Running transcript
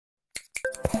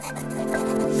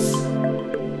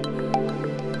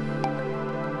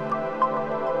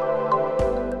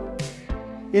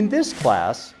In this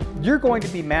class, you're going to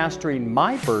be mastering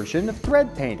my version of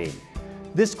thread painting.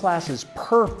 This class is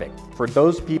perfect for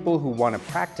those people who want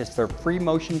to practice their free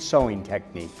motion sewing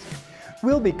techniques.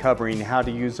 We'll be covering how to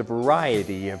use a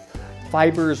variety of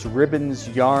fibers, ribbons,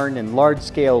 yarn, and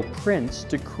large-scale prints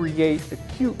to create a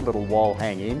cute little wall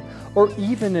hanging or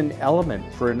even an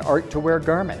element for an art-to-wear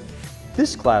garment.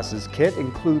 This class's kit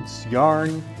includes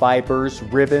yarn, fibers,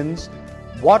 ribbons,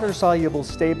 water-soluble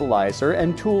stabilizer,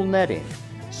 and tulle netting.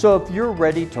 So if you're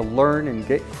ready to learn and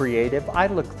get creative, I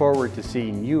look forward to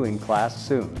seeing you in class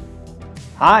soon.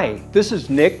 Hi, this is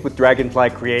Nick with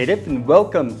Dragonfly Creative, and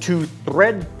welcome to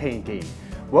thread painting.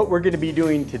 What we're going to be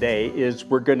doing today is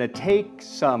we're going to take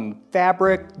some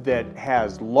fabric that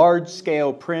has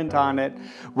large-scale print on it.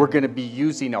 We're going to be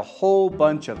using a whole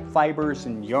bunch of fibers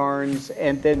and yarns,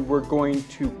 and then we're going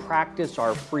to practice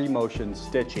our free motion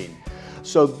stitching.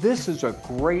 So this is a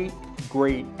great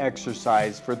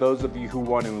exercise for those of you who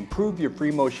want to improve your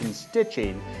free motion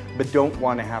stitching but don't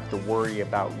want to have to worry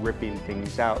about ripping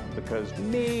things out because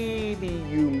maybe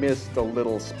you missed a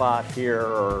little spot here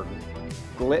or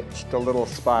glitched a little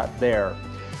spot there.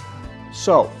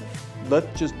 So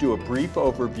let's just do a brief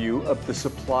overview of the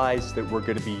supplies that we're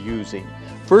going to be using.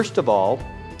 First of all,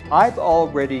 I've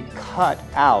already cut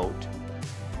out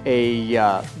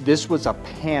this was a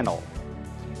panel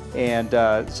and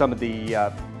some of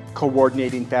the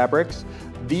coordinating fabrics.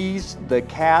 These, the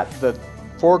cat, the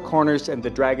four corners, and the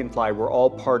dragonfly were all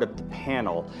part of the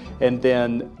panel, and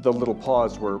then the little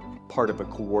paws were part of a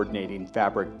coordinating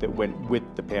fabric that went with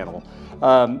the panel.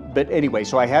 But anyway,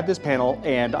 so I had this panel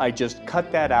and I just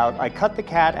cut that out. I cut the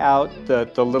cat out,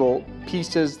 the little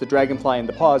pieces, the dragonfly and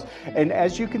the paws, and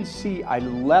as you can see, I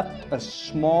left a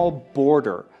small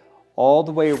border all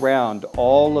the way around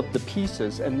all of the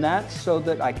pieces, and that's so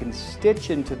that I can stitch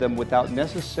into them without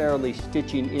necessarily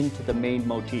stitching into the main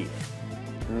motif.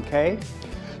 Okay?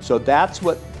 So that's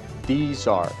what these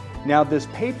are. Now this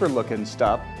paper looking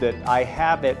stuff that I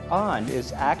have it on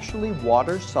is actually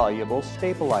water-soluble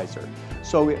stabilizer.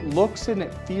 So it looks and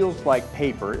it feels like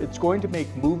paper. It's going to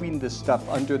make moving this stuff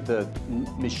under the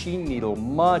machine needle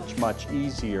much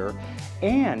easier.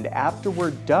 And after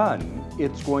we're done,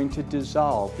 it's going to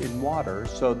dissolve in water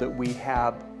so that we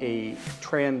have a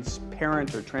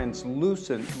transparent or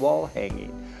translucent wall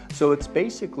hanging. So it's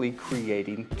basically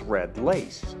creating thread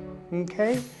lace,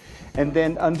 okay? And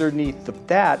then underneath of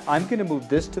that, I'm going to move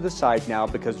this to the side now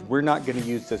because we're not going to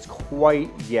use this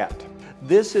quite yet.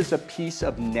 This is a piece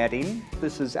of netting.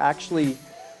 This is actually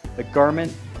a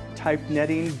garment type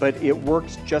netting, but it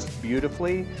works just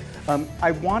beautifully.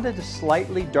 I wanted a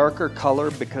slightly darker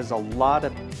color because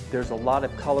there's a lot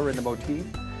of color in the motif,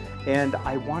 and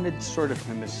I wanted sort of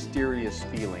a mysterious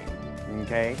feeling,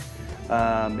 okay?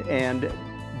 And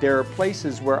there are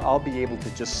places where I'll be able to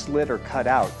just slit or cut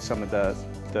out some of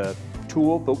the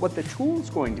tool, but what the tool is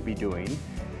going to be doing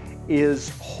is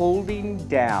holding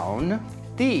down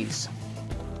these.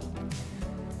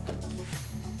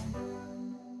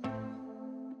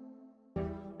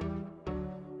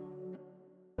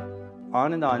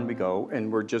 On and on we go,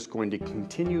 and we're just going to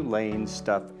continue laying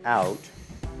stuff out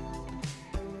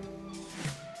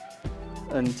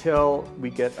until we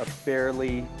get a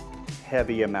fairly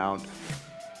heavy amount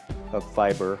of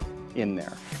fiber in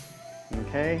there,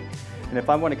 okay? And if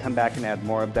I want to come back and add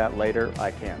more of that later,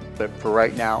 I can. But for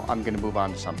right now, I'm going to move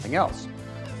on to something else.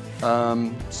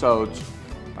 So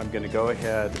I'm going to go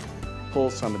ahead, pull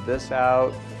some of this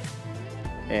out,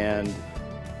 and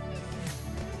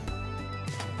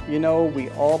you know, we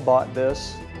all bought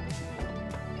this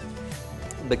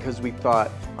because we thought,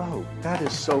 oh, that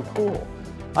is so cool.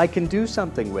 I can do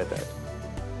something with it.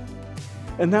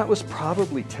 And that was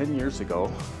probably 10 years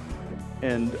ago,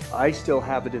 and I still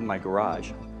have it in my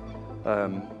garage.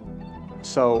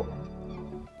 So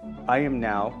I am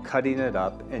now cutting it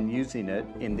up and using it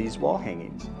in these wall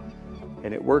hangings,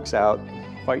 and it works out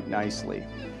quite nicely.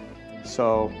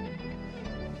 So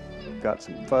got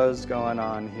some fuzz going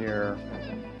on here.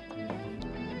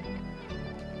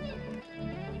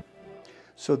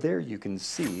 So there you can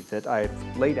see that I've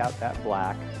laid out that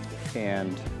black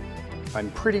and I'm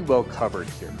pretty well covered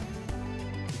here,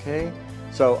 okay?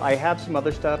 So I have some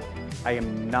other stuff. I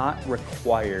am not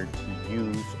required to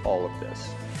use all of this,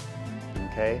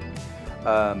 okay?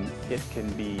 It can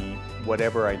be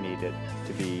whatever I need it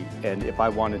to be, and if I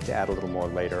wanted to add a little more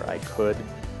later, I could,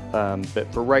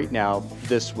 but for right now,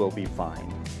 this will be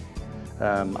fine.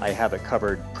 I have it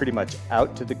covered pretty much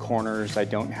out to the corners. I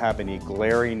don't have any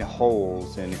glaring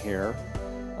holes in here.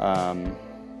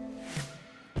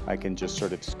 I can just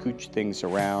sort of scooch things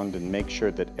around and make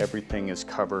sure that everything is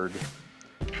covered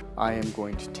I am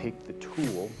going to take the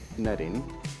tool, netting,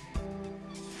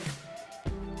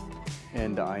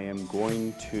 and I am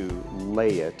going to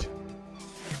lay it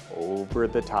over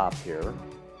the top here,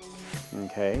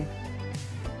 okay?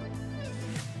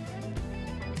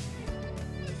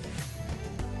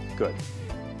 Good.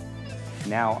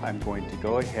 Now I'm going to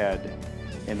go ahead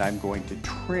and I'm going to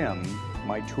trim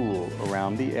my tool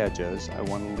around the edges. I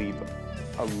want to leave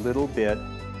a little bit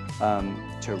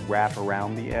to wrap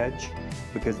around the edge,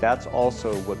 because that's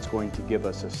also what's going to give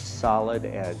us a solid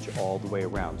edge all the way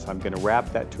around. So I'm going to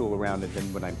wrap that tool around, and then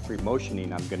when I'm free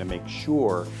motioning, I'm going to make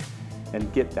sure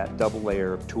and get that double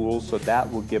layer of tools, so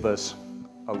that will give us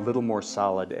a little more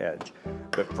solid edge.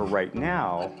 But for right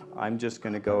now, I'm just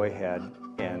going to go ahead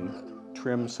and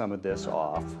trim some of this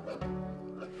off.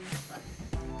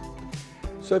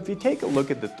 So if you take a look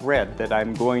at the thread that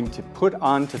I'm going to put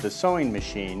onto the sewing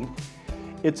machine,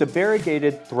 it's a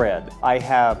variegated thread. I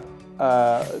have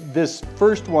this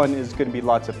first one is going to be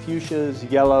lots of fuchsias,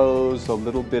 yellows, a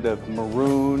little bit of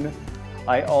maroon.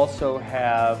 I also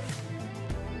have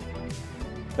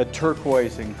a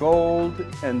turquoise and gold,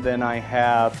 and then I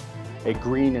have a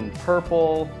green and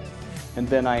purple, and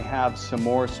then I have some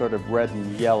more sort of red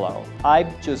and yellow.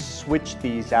 I've just switched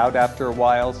these out after a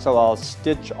while, so I'll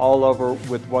stitch all over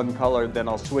with one color, then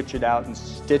I'll switch it out and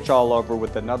stitch all over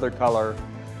with another color.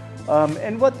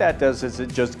 And what that does is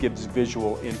it just gives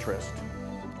visual interest.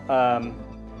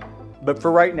 But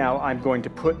for right now, I'm going to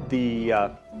put the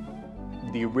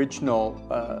original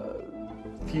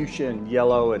fuchsia and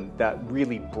yellow and that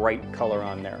really bright color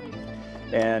on there.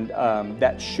 And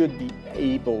that should be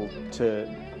able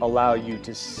to allow you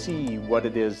to see what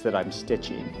it is that I'm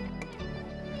stitching.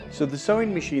 So the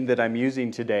sewing machine that I'm using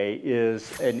today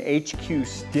is an HQ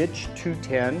Stitch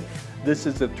 210. This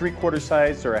is a 3/4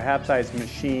 size or a half size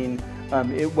machine.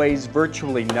 It weighs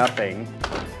virtually nothing,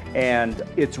 and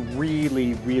it's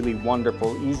really, really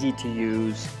wonderful, easy to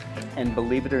use, and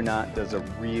believe it or not, does a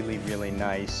really, really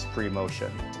nice free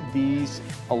motion. These,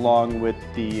 along with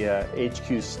the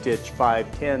HQ Stitch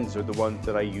 510s, are the ones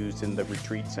that I use in the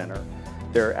retreat center.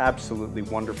 They're absolutely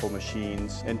wonderful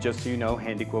machines, and just so you know,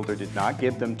 Handy Quilter did not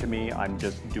give them to me. I'm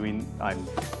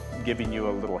giving you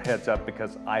a little heads up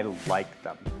because I like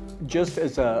them. Just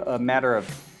as a matter of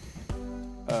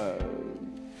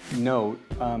note,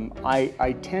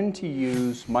 I tend to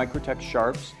use Microtech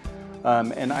sharps,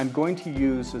 and I'm going to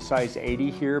use a size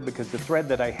 80 here because the thread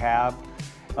that I have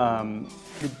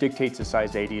it dictates a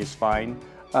size 80 is fine.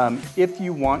 If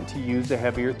you want to use a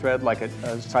heavier thread, like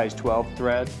a size 12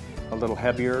 thread, a little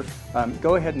heavier,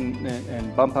 go ahead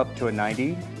and bump up to a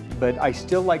 90. But I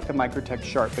still like the Microtech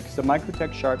Sharp because the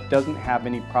Microtech Sharp doesn't have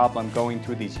any problem going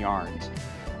through these yarns.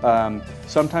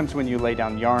 Sometimes when you lay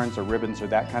down yarns or ribbons or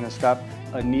that kind of stuff,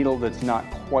 a needle that's not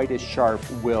quite as sharp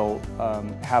will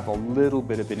have a little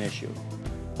bit of an issue.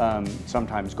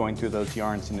 Sometimes going through those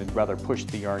yarns, and I'd rather push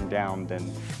the yarn down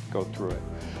than go through it.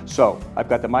 So I've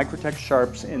got the Microtech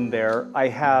Sharps in there. I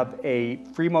have a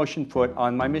free motion foot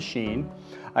on my machine.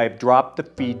 I've dropped the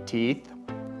feed teeth.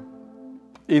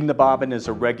 In the bobbin is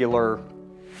a regular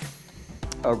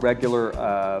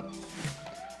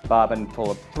bobbin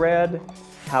full of thread.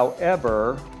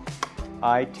 However,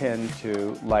 I tend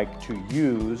to like to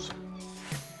use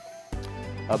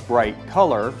a bright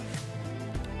color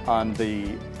on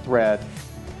the thread,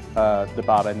 the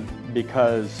bobbin,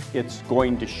 because it's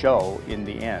going to show in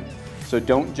the end. So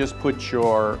don't just put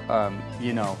your,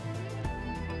 you know,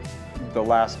 the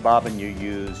last bobbin you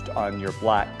used on your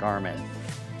black garment,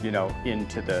 you know,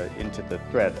 into the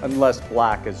thread, unless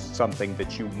black is something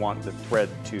that you want the thread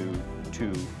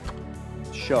to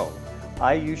show.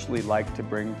 I usually like to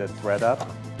bring the thread up.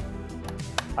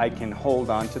 I can hold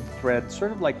on to the thread,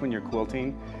 sort of like when you're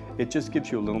quilting. It just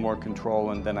gives you a little more control,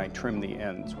 and then I trim the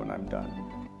ends when I'm done.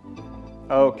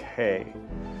 Okay,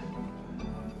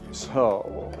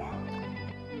 so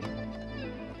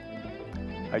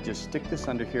I just stick this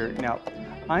under here. Now,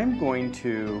 I'm going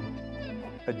to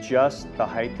adjust the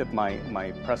height of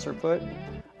my presser foot.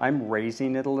 I'm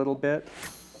raising it a little bit,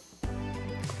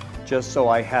 just so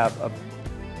I have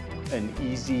an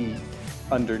easy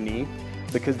underneath,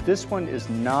 because this one is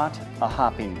not a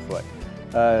hopping foot.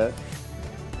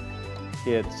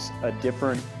 It's a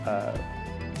different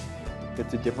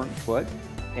foot,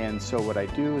 and so what I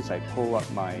do is I pull up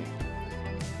my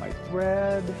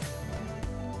thread,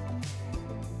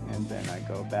 and then I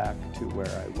go back to where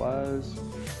I was,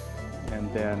 and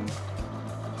then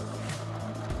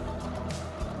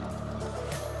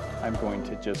I'm going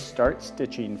to just start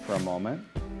stitching for a moment,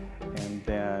 and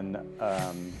then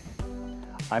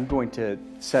I'm going to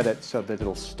set it so that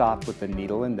it'll stop with the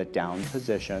needle in the down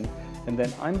position. And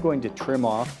then I'm going to trim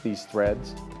off these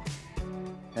threads.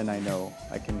 And I know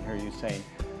I can hear you saying,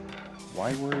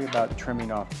 why worry about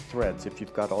trimming off threads if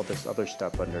you've got all this other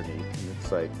stuff underneath? And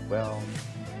it's like, well,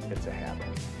 it's a habit.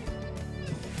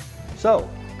 So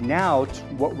now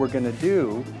what we're going to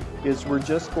do is we're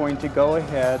just going to go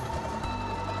ahead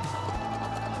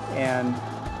and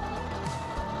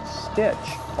stitch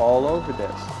all over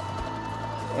this.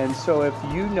 And so if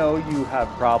you know you have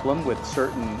problem with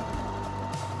certain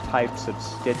types of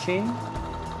stitching,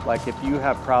 like if you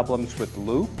have problems with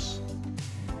loops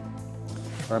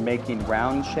or making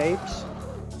round shapes,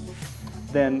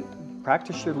 then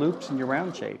practice your loops and your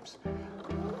round shapes.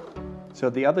 So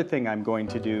the other thing I'm going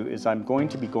to do is I'm going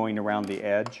to be going around the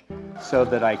edge so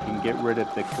that I can get rid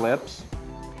of the clips.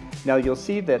 Now you'll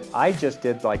see that I just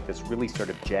did like this really sort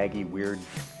of jaggy, weird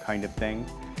kind of thing,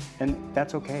 and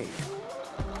that's okay,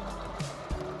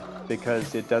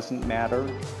 because it doesn't matter.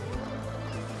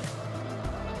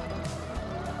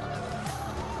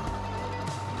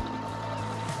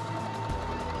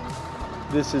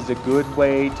 This is a good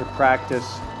way to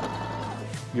practice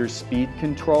your speed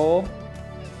control.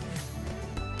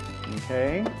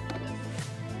 Okay.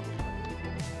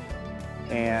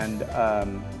 And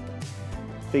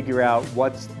figure out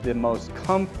what's the most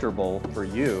comfortable for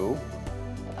you.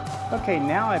 Okay,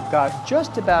 now I've got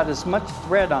just about as much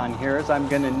thread on here as I'm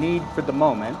going to need for the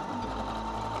moment.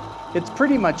 It's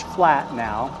pretty much flat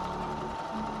now.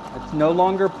 It's no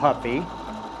longer puffy.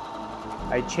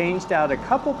 I changed out a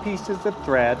couple pieces of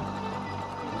thread,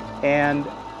 and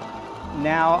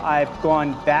now I've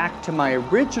gone back to my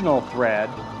original thread,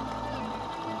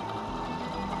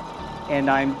 and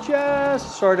I'm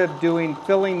just sort of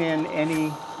filling in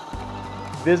any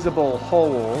visible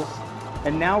holes.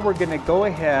 And now we're going to go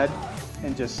ahead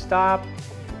and just stop,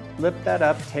 lift that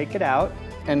up, take it out,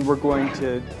 and we're going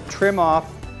to trim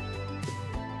off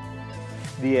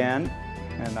the end.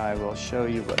 And I will show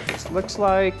you what this looks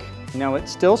like. Now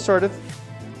it's still sort of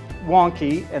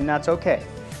wonky, and that's okay.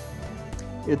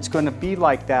 It's going to be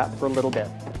like that for a little bit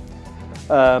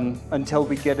until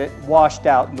we get it washed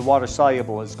out and the water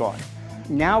soluble is gone.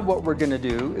 Now what we're going to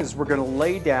do is we're going to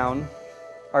lay down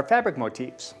our fabric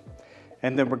motifs,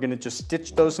 and then we're going to just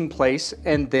stitch those in place,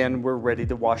 and then we're ready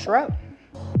to wash her out.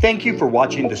 Thank you for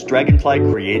watching this Dragonfly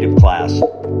Creative class.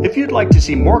 If you'd like to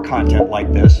see more content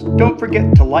like this, don't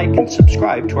forget to like and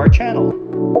subscribe to our channel.